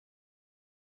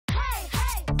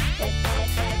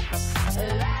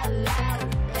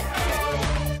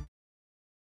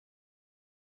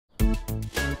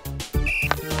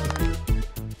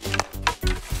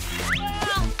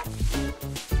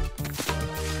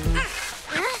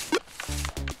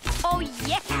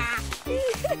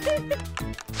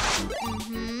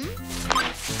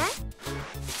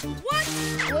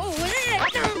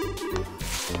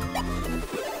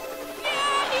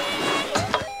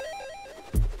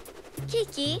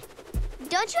Kiki,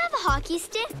 don't you have a hockey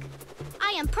stick? I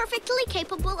am perfectly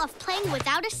capable of playing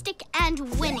without a stick and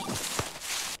winning.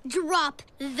 Drop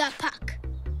the puck.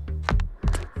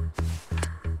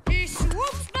 He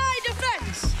swoops my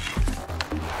defense.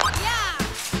 Yeah.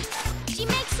 She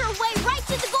makes her way right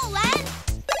to the goal and...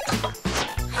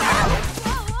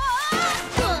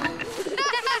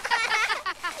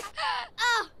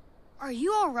 Are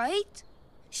you all right?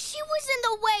 She was in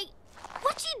the way.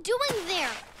 What's she doing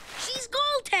there? She's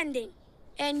goaltending.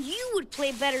 And you would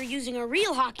play better using a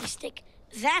real hockey stick.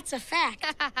 That's a fact.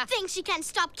 Think she can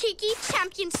stop Kiki,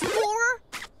 champion scorer?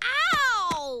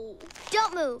 Ow!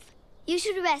 Don't move. You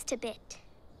should rest a bit.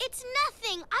 It's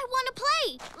nothing. I want to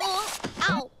play. Oh,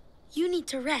 ow. You need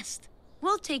to rest.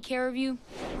 We'll take care of you.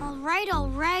 All right, all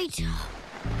right.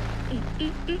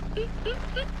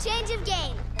 Change of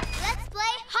game. Let's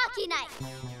play hockey night.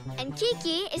 And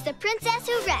Kiki is the princess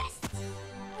who rests.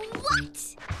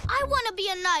 What? I want to be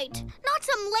a knight, not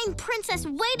some lame princess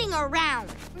waiting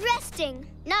around. Resting,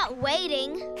 not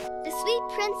waiting. The sweet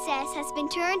princess has been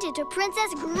turned into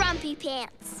Princess Grumpy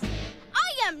Pants.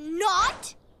 I am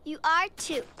not! You are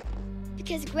too.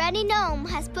 Because Granny Gnome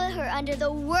has put her under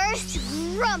the worst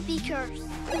grumpy curse.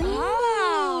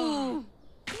 Oh!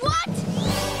 What?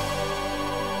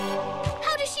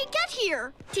 How did she get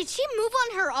here? Did she move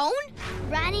on her own?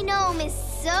 Granny Gnome is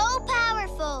so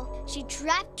powerful. She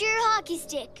trapped your hockey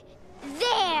stick.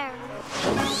 There!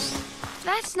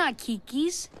 That's not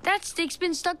Kiki's. That stick's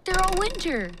been stuck there all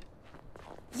winter.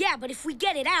 Yeah, but if we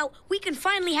get it out, we can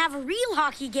finally have a real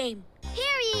hockey game.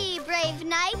 Hear ye, brave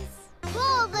knights.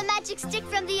 Pull the magic stick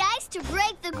from the ice to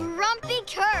break the grumpy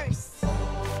curse.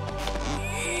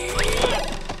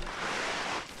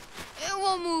 It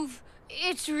won't move.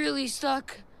 It's really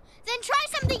stuck. Then try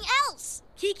something else.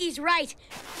 Kiki's right.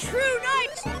 True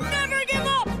knights never give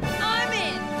up. I'm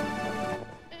in.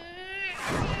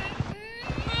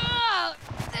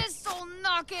 This'll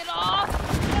knock it off.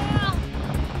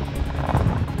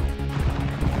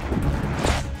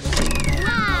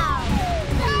 Wow!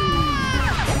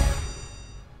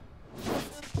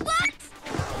 What?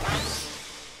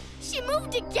 She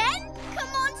moved again?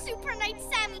 Come on, Super Knight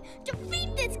Sammy.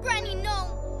 Defeat this Granny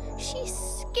Gnome. She's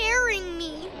scaring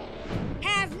me.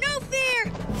 Have no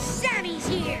fear. Sammy's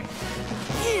here.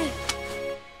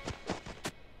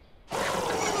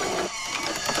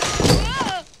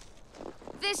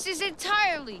 This is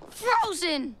entirely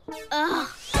frozen. Ugh.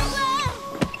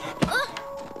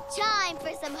 Time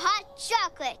for some hot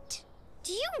chocolate.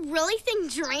 Do you really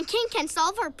think drinking can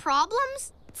solve our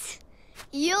problems?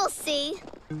 You'll see.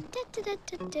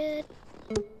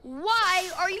 Why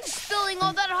are you spilling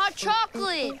all that hot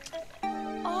chocolate?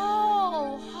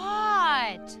 Oh,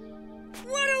 hot.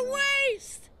 What a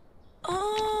waste.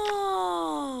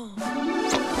 Oh.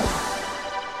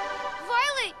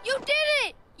 Violet, you did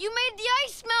it. You made the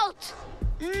ice melt.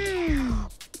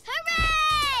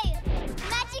 Hooray!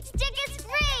 Magic stick is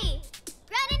free.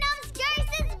 Granny Gnome's curse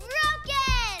is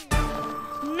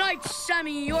broken. Knight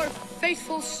Sammy, your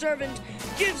faithful servant,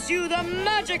 gives you the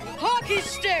magic hockey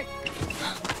stick.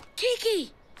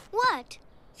 Kiki, What?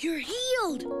 you're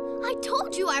healed. I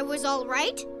told you I was all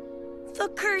right. The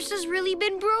curse has really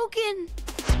been broken.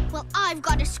 Well, I've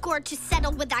got a score to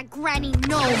settle with that Granny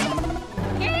Gnome.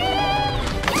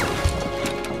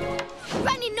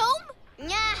 Granny Gnome?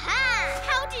 Aha!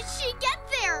 How did she get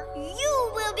there?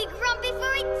 You will be grumpy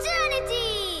for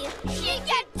eternity! She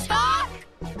can talk?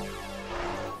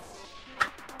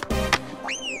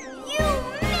 You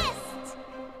missed!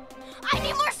 I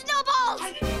need more snowballs!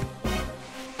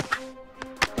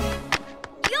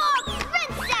 Your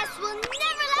princess will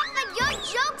never laugh at your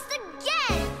jokes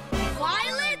again!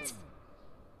 Violet?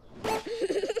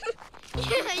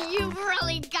 You've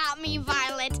really got me,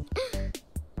 Violet.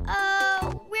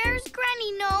 Where's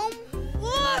Granny Gnome?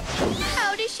 Look!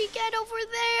 How did she get over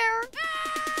there?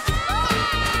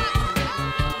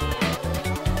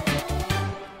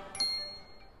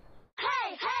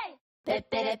 Hey, hey! Pip,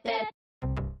 pip, pip.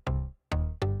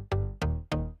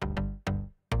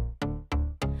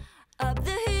 Up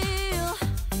the hill,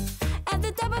 at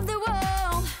the top of the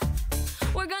world,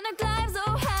 we're gonna climb so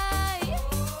high.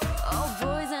 Oh,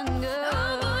 boys and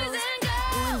girls,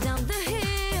 going down the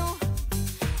hill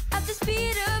at the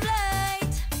speed of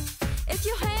light. If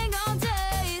you hang on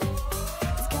tight,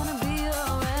 it's gonna be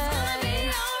alright.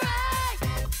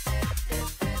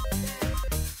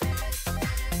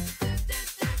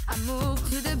 I move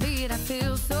to the beat, I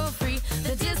feel so free.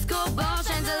 The disco ball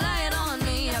shines a light on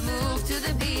me. I move to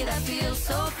the beat, I feel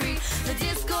so free. The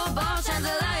disco ball shines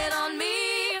a light on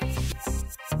me.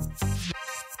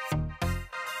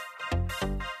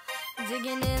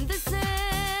 Digging in the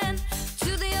sand,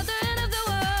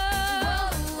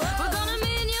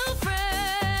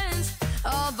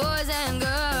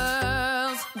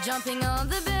 jumping on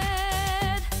the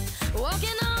bed,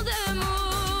 walking on the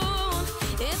moon.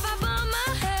 If I bump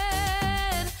my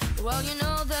head, well, you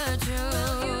know the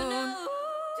tune.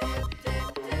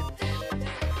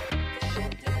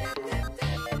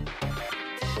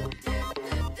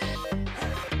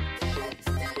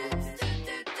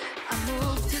 I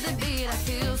move to the beat, I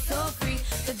feel so free.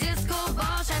 The disco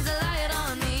ball shines a light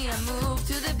on me. I move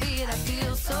to the beat, I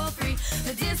feel so free.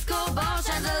 The disco ball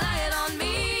shines a light on me.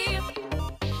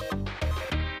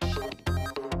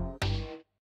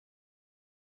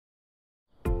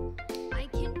 I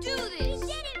can do this. We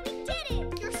did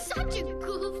it! You're such a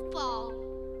goofball.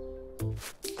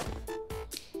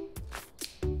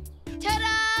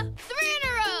 Ta-da! 3 in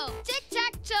a row.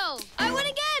 Tic-tac-toe. I win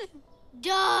again.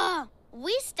 Duh!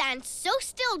 We stand so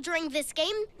still during this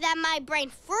game that my brain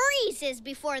freezes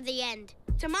before the end.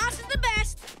 Tomas is the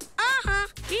best. Uh-huh.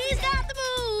 He's got the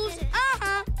moves.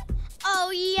 Uh-huh.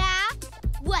 Oh, yeah?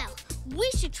 Well, we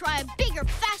should try a bigger,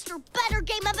 faster, better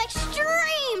game of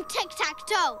extreme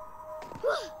tic-tac-toe.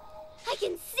 I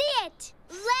can see it.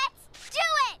 Let's do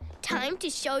it. Time to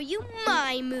show you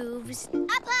my moves.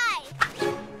 Up high.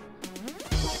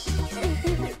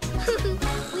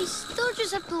 We still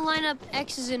just have to line up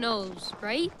X's and O's,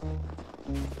 right?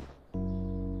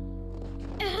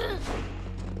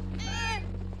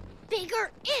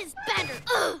 Bigger is better.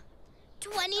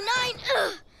 29,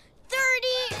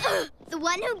 30. The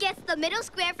one who gets the middle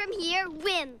square from here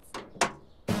wins.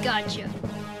 Gotcha.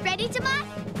 Ready, Tomas?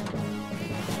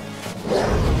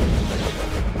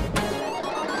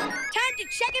 Time to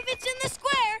check if it's in the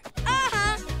square.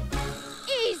 Uh-huh.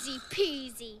 Easy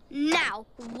peasy. Now,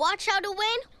 watch how to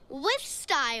win with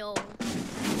style.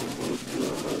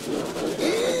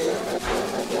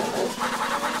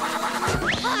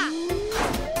 Ha!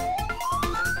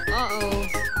 Uh-oh.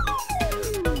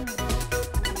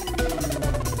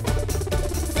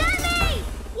 Sammy!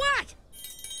 What?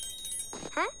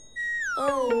 Huh?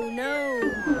 Oh, no.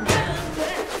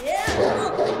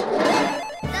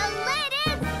 The lid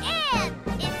is in!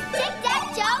 It's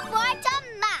tic-tac-toe for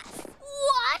Tomas!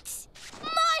 What?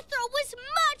 My throw was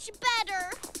much better!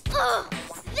 Ugh,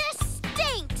 this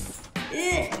stinks!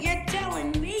 You're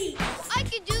telling me. I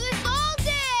could do this all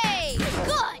day.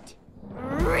 Good!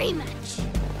 Rematch!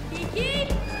 Kiki,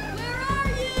 where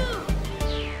are you?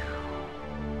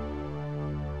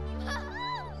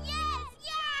 Yes!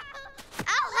 Yeah!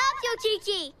 I'll help you,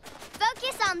 Kiki!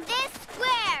 Focus on this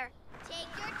square!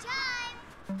 Take your time!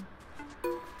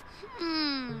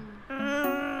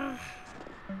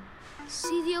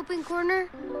 See the open corner?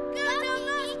 Go,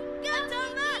 Kiki! Go,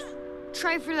 Tomas!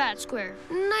 Try for that square.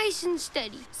 Nice and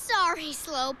steady. Sorry,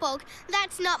 Slowpoke.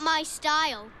 That's not my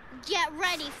style. Get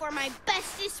ready for my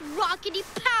bestest rockety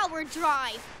power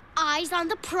drive. Eyes on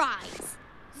the prize.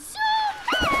 Zoom!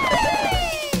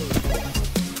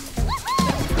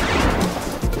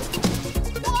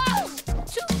 Whoa!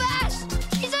 Too fast!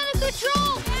 He's out of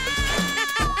control!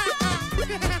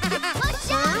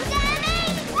 Watch out, Sammy!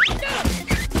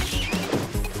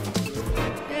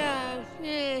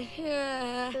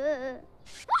 Yeah.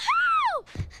 Woohoo!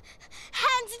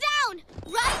 Hands down,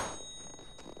 right?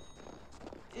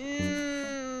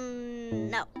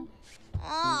 No.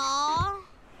 Aww.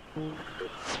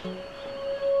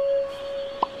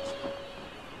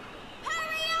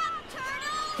 Hurry up,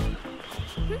 turtle!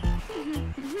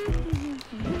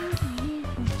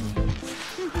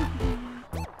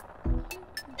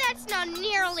 That's not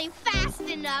nearly fast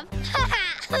enough.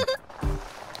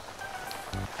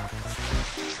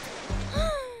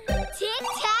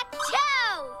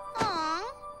 Tic-tac-toe! Aw.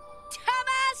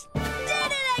 Tomas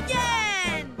did it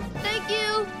again!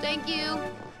 Thank you.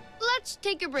 Let's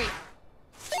take a break.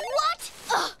 What?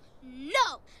 Ugh,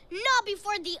 no, not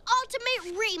before the ultimate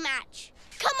rematch.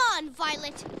 Come on,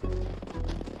 Violet.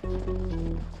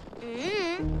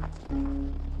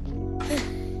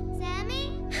 Sammy,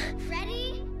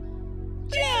 ready?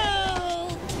 Go!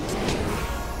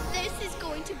 This is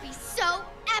going to be so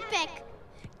epic.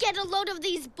 Get a load of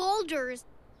these boulders.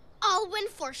 I'll win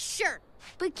for sure.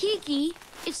 But Kiki,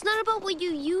 it's not about what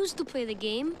you use to play the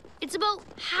game. It's about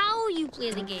how you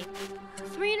play the game.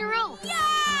 3 in a row. Yeah!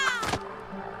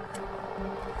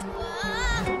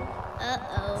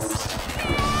 Uh-oh.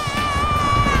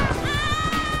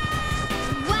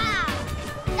 Wow,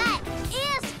 that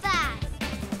is fast.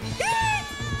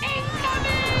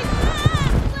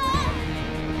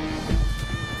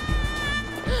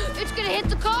 It's gonna hit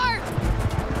the car.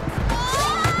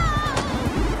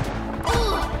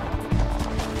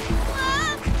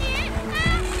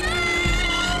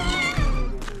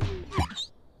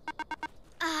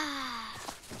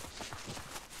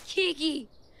 Kiki,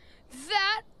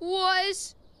 that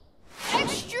was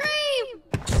dream!